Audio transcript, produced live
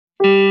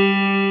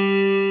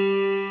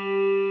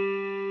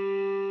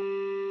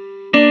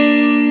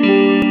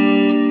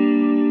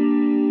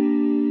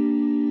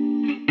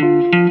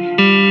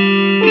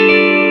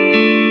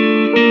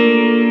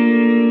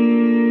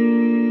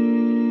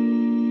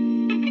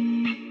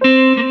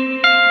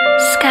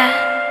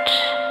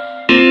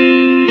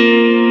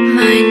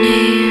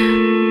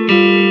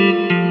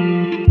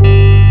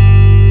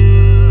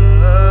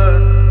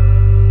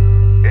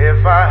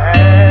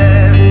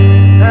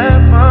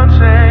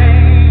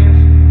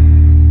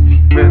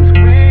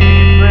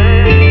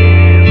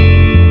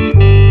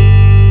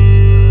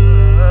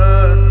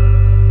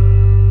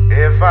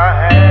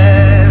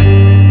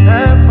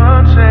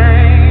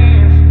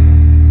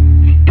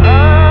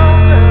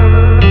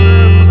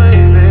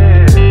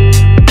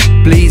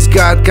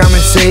God, come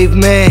and save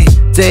me.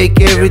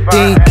 Take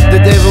everything the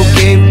devil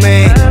gave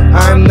me.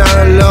 I'm not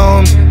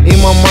alone in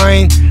my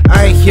mind.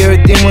 I hear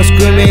demons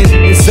screaming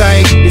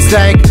inside. It's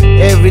like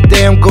every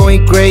day I'm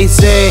going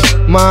crazy.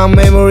 My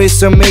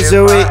memories are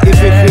misery.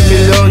 If you hear me,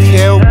 Lord,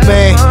 help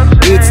me.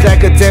 It's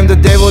like a tempt the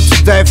devil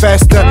to die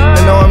faster. I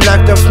know I'm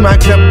locked up,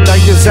 smacked up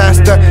like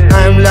disaster.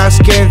 I'm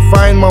lost, can't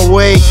find my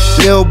way.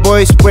 Little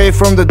boys pray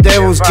from the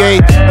devil's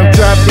gate. I'm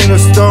trapped in a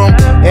storm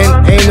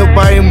and ain't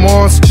nobody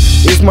mourns.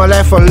 It's my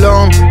life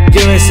alone,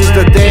 given since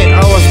the day I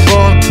was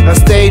born. I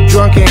stayed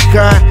drunk and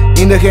high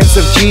in the hands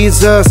of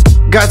Jesus.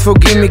 God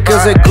forgive me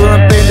cause I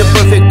couldn't paint the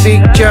perfect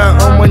picture.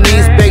 On my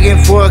knees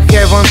begging for a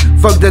heaven.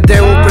 Fuck the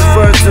devil,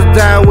 prefers to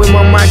die with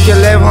my Mark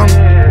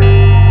 11.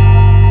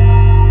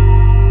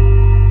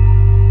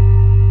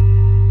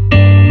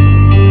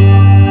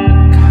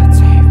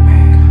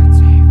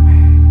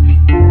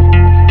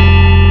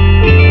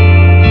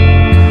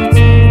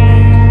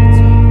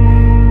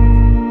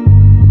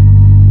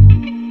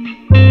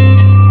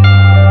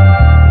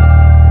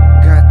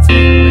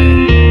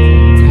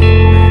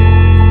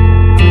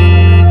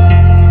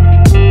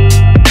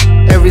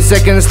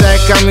 Seconds like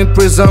I'm in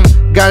prison.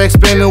 God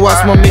explain me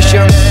what's my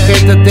mission.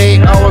 Hate the day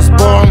I was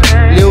born.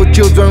 Little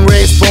children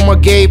raised from a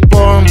gay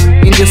porn.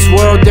 In this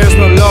world there's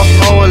no love,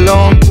 all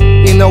alone.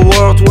 In a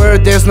world where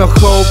there's no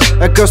hope,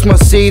 I curse my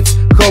seeds.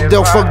 Hope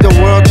they'll fuck the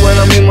world when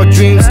I'm in my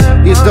dreams.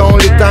 It's the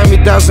only time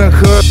it doesn't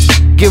hurt.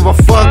 Give a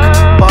fuck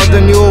about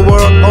the new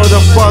world or the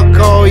fuck.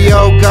 Oh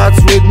yo,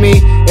 God's with me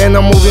and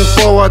I'm moving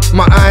forward.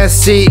 My eyes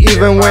see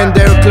even when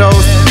they're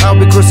closed. I'll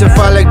be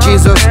crucified like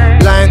Jesus,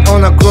 lying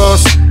on a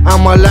cross.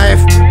 I'm alive,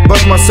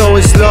 but my soul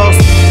is lost.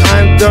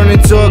 I'm turned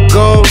into a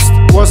ghost.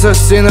 Was a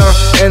sinner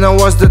and I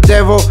was the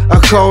devil, a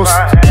host.